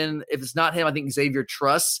 And then if it's not him, I think Xavier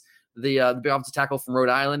Truss, the big offensive tackle from Rhode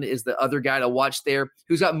Island, is the other guy to watch there,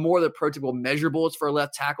 who's got more of the prototypical measurables for a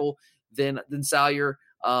left tackle than Salyer.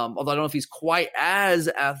 Although I don't know if he's quite as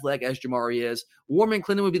athletic as Jamari is. Warren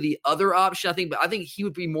McClendon would be the other option, I think, but I think he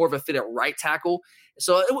would be more of a fit at right tackle.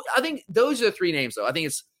 So I think those are the three names, though. I think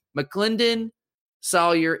it's McClendon,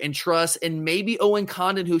 Salyer, and Truss, and maybe Owen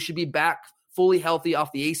Condon, who should be back fully healthy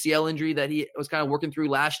off the ACL injury that he was kind of working through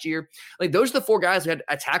last year. Like, those are the four guys who had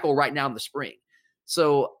a tackle right now in the spring.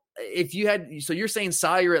 So you're saying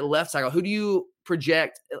Salyer at left tackle. Who do you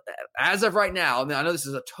project as of right now? I mean, I know this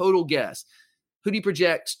is a total guess. Who do you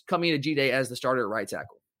project coming to G-Day as the starter at right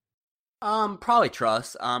tackle? Probably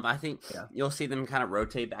Truss. I think you'll see them kind of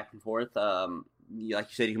rotate back and forth. Like you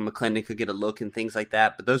said, McClendon could get a look and things like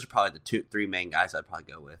that. But those are probably the three main guys I'd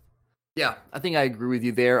probably go with. Yeah, I think I agree with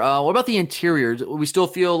you there. What about the interiors? We still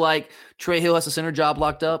feel like Trey Hill has a center job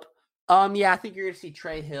locked up? Yeah, I think you're going to see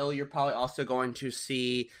Trey Hill. You're probably also going to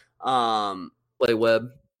see Clay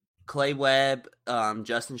Webb,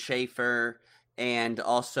 Justin Schaefer, and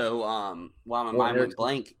also my mind went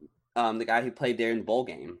blank. The guy who played there in the bowl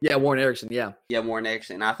game. Yeah, Warren Erickson. Yeah, Warren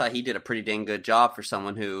Erickson. I thought he did a pretty dang good job for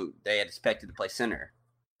someone who they had expected to play center.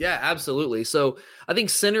 Yeah, absolutely. So I think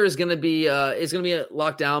center is going to be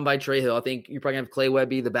locked down by Trey Hill. I think you're probably going to have Clay Webb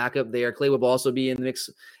be the backup there. Clay Webb will also be in the mix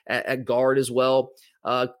at guard as well.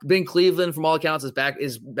 Ben Cleveland, from all accounts, is back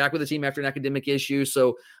with the team after an academic issue.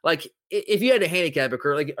 So, like, if you had to handicap it,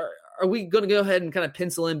 Kurt, like, are we going to go ahead and kind of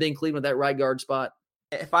pencil in Ben Cleveland at that right guard spot?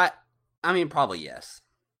 Probably yes.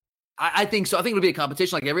 I think so. I think it'll be a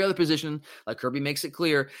competition like every other position. Like Kirby makes it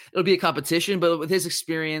clear, it'll be a competition. But with his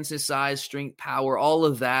experience, his size, strength, power, all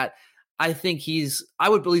of that, I think I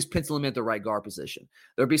would at least pencil him at the right guard position.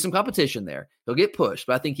 There'll be some competition there. He'll get pushed,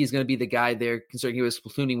 but I think he's going to be the guy there, considering he was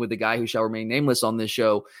platooning with the guy who shall remain nameless on this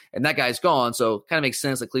show, and that guy's gone. So it kind of makes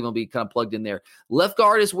sense that Cleveland will be kind of plugged in there. Left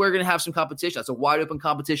guard is where we're going to have some competition. That's a wide open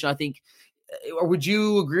competition, I think. Or would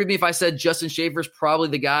you agree with me if I said Justin Schaefer is probably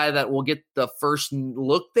the guy that will get the first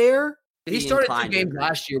look there? He started 2 games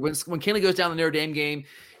last year. When Kenley goes down the Notre Dame game,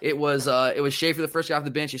 it was Schaefer, the first guy off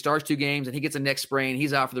the bench. He starts 2 games, and he gets a neck sprain.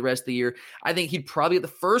 He's out for the rest of the year. I think he'd probably get the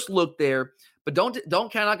first look there. But don't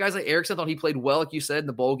count out guys like Erickson. I thought he played well, like you said, in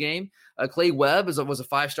the bowl game. Clay Webb was a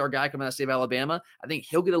 5-star guy coming out of the state of Alabama. I think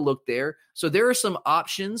he'll get a look there. So there are some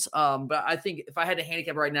options. But I think if I had to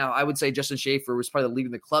handicap right now, I would say Justin Schaefer was probably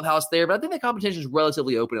leaving the clubhouse there. But I think the competition is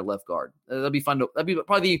relatively open at left guard. That'll be fun. That'd be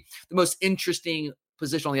probably the most interesting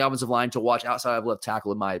position on the offensive line to watch outside of left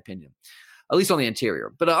tackle, in my opinion, at least on the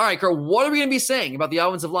interior. But all right, Carl, what are we going to be saying about the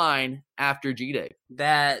offensive line after G-Day?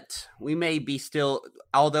 That we may be still,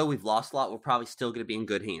 although we've lost a lot, we're probably still going to be in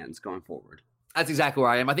good hands going forward. That's exactly where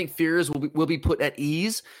I am. I think fears will be put at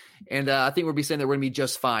ease, and I think we'll be saying that we're going to be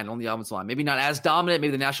just fine on the offensive line. Maybe not as dominant.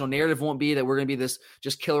 Maybe the national narrative won't be that we're going to be this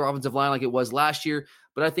just killer offensive line like it was last year.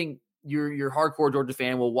 But I think your hardcore Georgia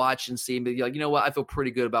fan will watch and see and be like, you know what, I feel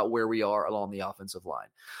pretty good about where we are along the offensive line.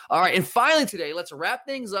 All right, and finally today, let's wrap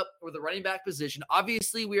things up with the running back position.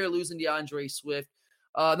 Obviously, we are losing DeAndre Swift.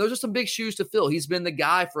 Those are some big shoes to fill. He's been the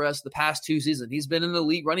guy for us the past 2 seasons. He's been an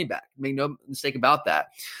elite running back. Make no mistake about that.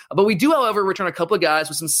 But we do, however, return a couple of guys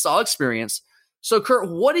with some solid experience. So, Kurt,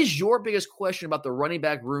 what is your biggest question about the running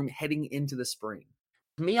back room heading into the spring?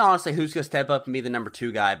 To me, honestly, who's going to step up and be the number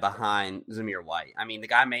 2 guy behind Zamir White? I mean, the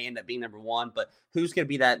guy may end up being number 1, but who's going to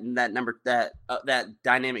be that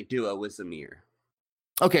dynamic duo with Zamir?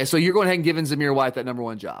 Okay, so you're going ahead and giving Zamir White that number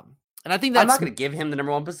 1 job. And I think that's I'm not going to give him the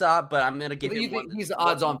number 1 position, but I'm going to give him he's the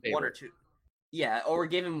odds-on favorite. 1 or 2. Yeah, or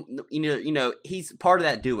give him, you know, he's part of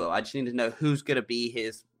that duo. I just need to know who's going to be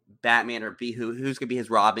his Batman or who's going to be his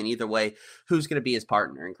Robin. Either way, who's going to be his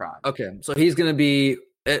partner in crime. Okay, so he's going to be,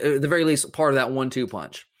 at the very least, part of that 1-2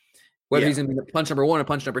 punch. Whether he's going to be punch number 1 or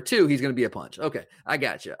punch number 2, he's going to be a punch. Okay, I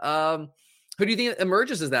got you. Who do you think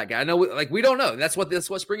emerges as that guy? I know, we don't know. That's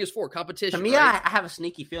what spring is for, competition. To me, right? I have a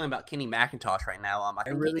sneaky feeling about Kenny McIntosh right now. I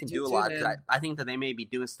think really he can do a lot. I think that they may be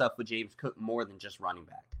doing stuff with James Cook more than just running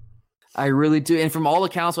back. I really do. And from all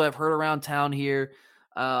accounts that I've heard around town here,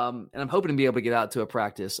 and I'm hoping to be able to get out to a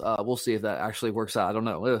practice. We'll see if that actually works out. I don't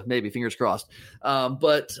know. Maybe, fingers crossed.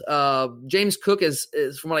 But James Cook is,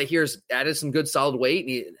 from what I hear, has added some good solid weight, and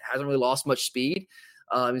he hasn't really lost much speed.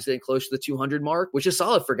 He's getting close to the 200 mark, which is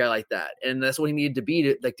solid for a guy like that. And that's what he needed to be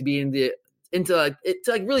to be to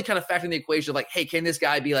really kind of factor in the equation of like, hey, can this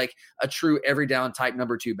guy be like a true every down type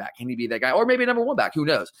number 2 back? Can he be that guy? Or maybe a number 1 back? Who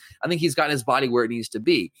knows? I think he's gotten his body where it needs to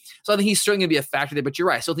be. So I think he's certainly going to be a factor there, but you're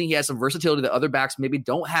right. I still think he has some versatility that other backs maybe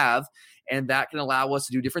don't have, and that can allow us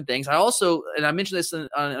to do different things. I also, and I mentioned this on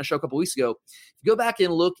a show a couple weeks ago, if you go back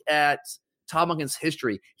and look at Todd Monken's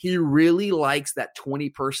history, he really likes that 20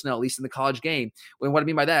 personnel, at least in the college game. When what I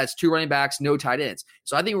mean by that is 2 running backs, no tight ends.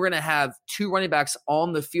 So I think we're going to have 2 running backs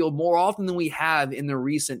on the field more often than we have in the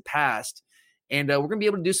recent past. And we're going to be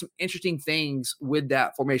able to do some interesting things with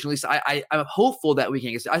that formation. At least I'm hopeful that we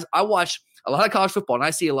can. I watch a lot of college football, and I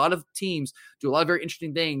see a lot of teams do a lot of very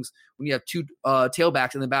interesting things when you have 2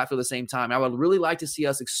 tailbacks in the backfield at the same time. I would really like to see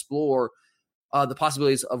us explore the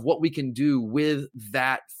possibilities of what we can do with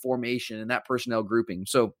that formation and that personnel grouping.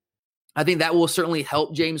 So I think that will certainly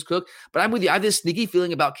help James Cook. But I'm with you. I have this sneaky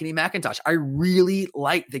feeling about Kenny McIntosh. I really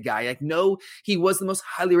like the guy. I know he was the most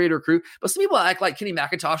highly rated recruit, but some people act like Kenny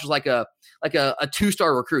McIntosh was like a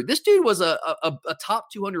 2-star recruit. This dude was a top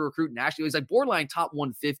 200 recruit nationally. He was like borderline top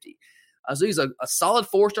 150. So he's a solid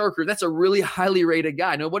 4-star recruit. That's a really highly rated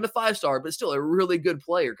guy. No, wasn't a 5-star, but still a really good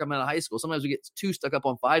player coming out of high school. Sometimes we get too stuck up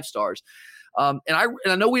on 5 stars. And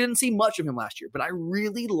I know we didn't see much of him last year, but I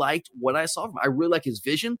really liked what I saw from him. I really like his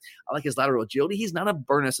vision. I like his lateral agility. He's not a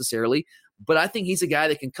burn necessarily, but I think he's a guy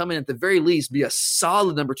that can come in at the very least, be a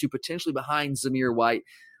solid number 2, potentially behind Zamir White.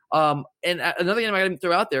 And another name I got to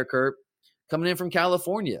throw out there, Kurt, coming in from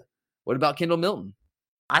California. What about Kendall Milton?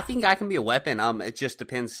 I think I can be a weapon. It just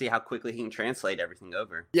depends to see how quickly he can translate everything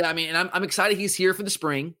over. Yeah, I mean, and I'm excited he's here for the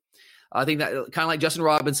spring. I think that kind of like Justin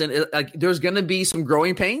Robinson, there's going to be some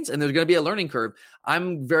growing pains and there's going to be a learning curve.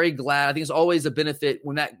 I'm very glad. I think it's always a benefit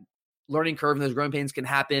when that learning curve and those growing pains can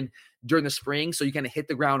happen during the spring. So you kind of hit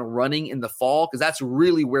the ground running in the fall, because that's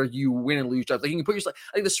really where you win and lose jobs. Like you can put yourself,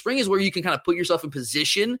 I think the spring is where you can kind of put yourself in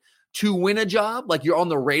position to win a job. Like you're on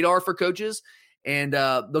the radar for coaches. And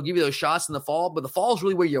they'll give you those shots in the fall, but the fall is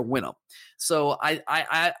really where you win them. So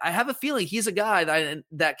I have a feeling he's a guy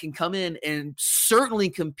that can come in and certainly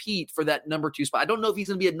compete for that number 2 spot. I don't know if he's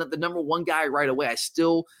going to be the number 1 guy right away.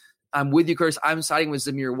 I'm with you, Curtis. I'm siding with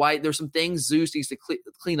Zamir White. There's some things Zeus needs to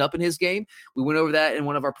clean up in his game. We went over that in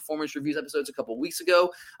one of our performance reviews episodes a couple of weeks ago.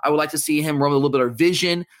 I would like to see him run with a little bit of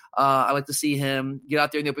vision. I like to see him get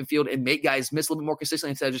out there in the open field and make guys miss a little bit more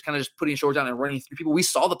consistently instead of just kind of just putting his shoulders down and running through people. We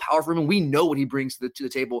saw the power from him. We know what he brings to the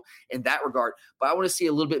table in that regard. But I want to see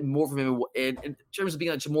a little bit more from him in terms of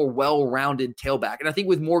being a more well-rounded tailback. And I think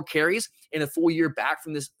with more carries and a full year back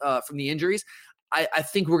from the injuries, I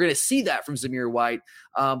think we're going to see that from Zamir White.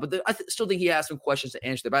 But I still think he has some questions to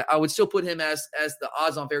answer there. But I would still put him as the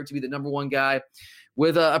odds-on favorite to be the number 1 guy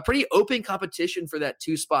with a pretty open competition for that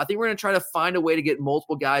 2 spot. I think we're going to try to find a way to get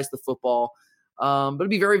multiple guys to football. But it'll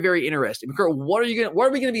be very, very interesting. Kurt, what are we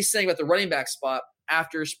going to be saying about the running back spot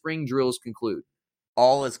after spring drills conclude?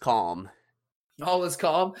 All is calm. All is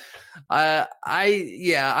calm.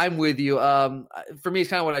 I'm with you. For me, it's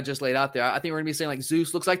kind of what I just laid out there. I think we're going to be saying like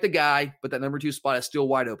Zeus looks like the guy, but that number 2 spot is still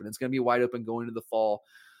wide open. It's going to be wide open going into the fall.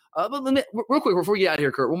 But real quick, before we get out of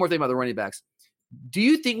here, Kurt, one more thing about the running backs. Do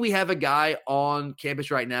you think we have a guy on campus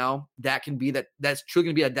right now that can be that's truly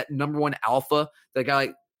going to be that number 1 alpha that a guy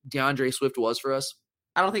like DeAndre Swift was for us?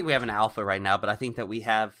 I don't think we have an alpha right now, but I think that we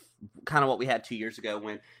have kind of what we had 2 years ago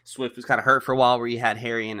when Swift was kind of hurt for a while, where you had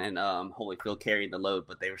Harry and Holyfield carrying the load,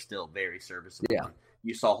 but they were still very serviceable. Yeah.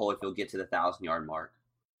 You saw Holyfield get to the 1,000-yard mark.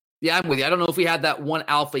 Yeah, I'm with you. I don't know if we had that one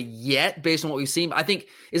alpha yet based on what we've seen. I think,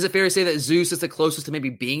 is it fair to say that Zeus is the closest to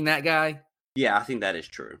maybe being that guy? Yeah, I think that is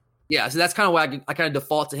true. Yeah, so that's kind of why I kind of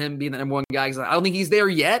default to him being the number one guy, because I don't think he's there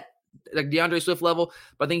yet, like DeAndre Swift level,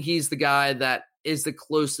 but I think he's the guy that is the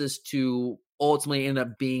closest to ultimately end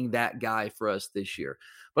up being that guy for us this year.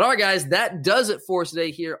 But all right, guys, that does it for us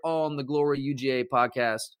today here on the Glory UGA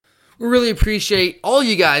podcast. We really appreciate all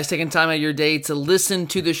you guys taking time out of your day to listen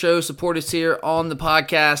to the show, support us here on the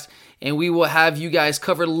podcast, and we will have you guys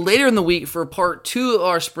covered later in the week for part 2 of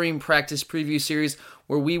our spring practice preview series,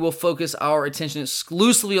 where we will focus our attention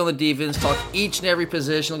exclusively on the defense, talk each and every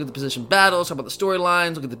position, look at the position battles, talk about the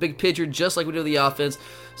storylines, look at the big picture, just like we do with the offense.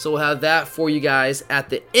 So we'll have that for you guys at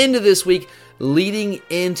the end of this week, leading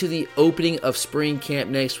into the opening of spring camp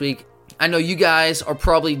next week. I know you guys are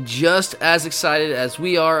probably just as excited as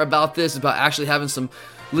we are about this, about actually having some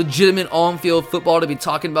legitimate on-field football to be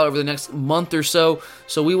talking about over the next month or so.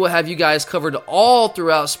 So we will have you guys covered all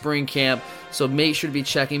throughout spring camp. So make sure to be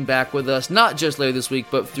checking back with us, not just later this week,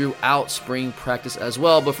 but throughout spring practice as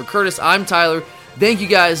well. But for Curtis, I'm Tyler. Thank you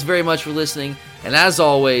guys very much for listening. And as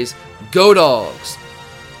always, go Dogs!